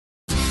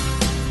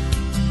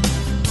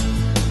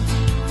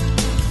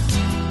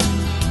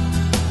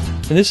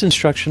In this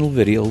instructional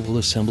video, we'll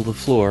assemble the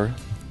floor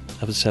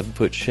of a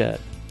 7-foot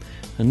shed.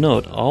 And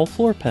note, all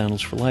floor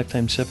panels for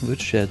Lifetime 7-foot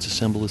sheds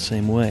assemble the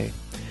same way.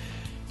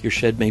 Your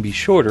shed may be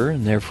shorter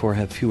and therefore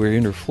have fewer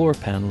inner floor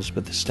panels,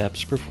 but the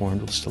steps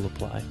performed will still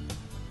apply.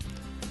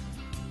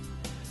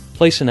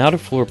 Place an outer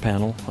floor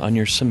panel on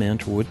your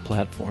cement or wood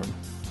platform.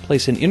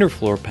 Place an inner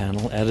floor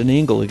panel at an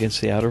angle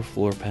against the outer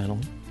floor panel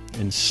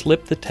and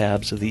slip the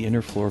tabs of the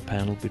inner floor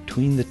panel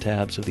between the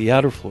tabs of the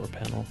outer floor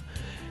panel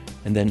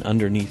and then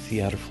underneath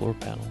the outer floor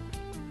panel.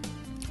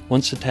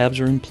 Once the tabs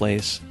are in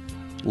place,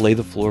 lay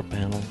the floor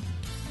panel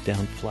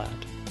down flat.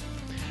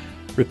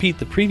 Repeat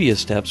the previous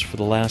steps for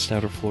the last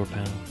outer floor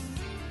panel.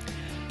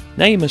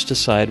 Now you must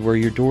decide where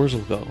your doors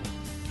will go.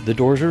 The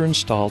doors are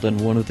installed on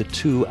one of the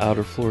 2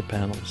 outer floor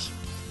panels.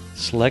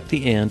 Select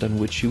the end on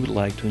which you would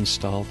like to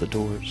install the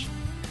doors.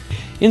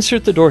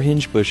 Insert the door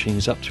hinge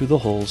bushings up through the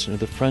holes near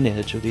the front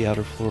edge of the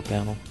outer floor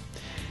panel.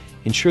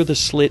 Ensure the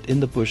slit in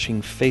the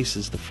bushing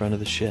faces the front of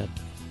the shed.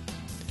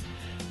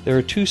 There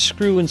are 2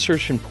 screw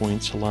insertion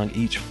points along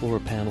each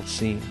floor panel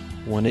seam,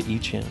 one at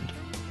each end.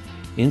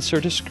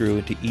 Insert a screw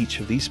into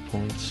each of these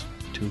points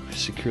to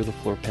secure the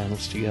floor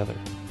panels together.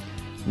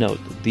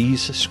 Note that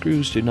these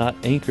screws do not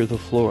anchor the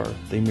floor,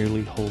 they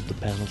merely hold the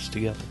panels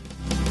together.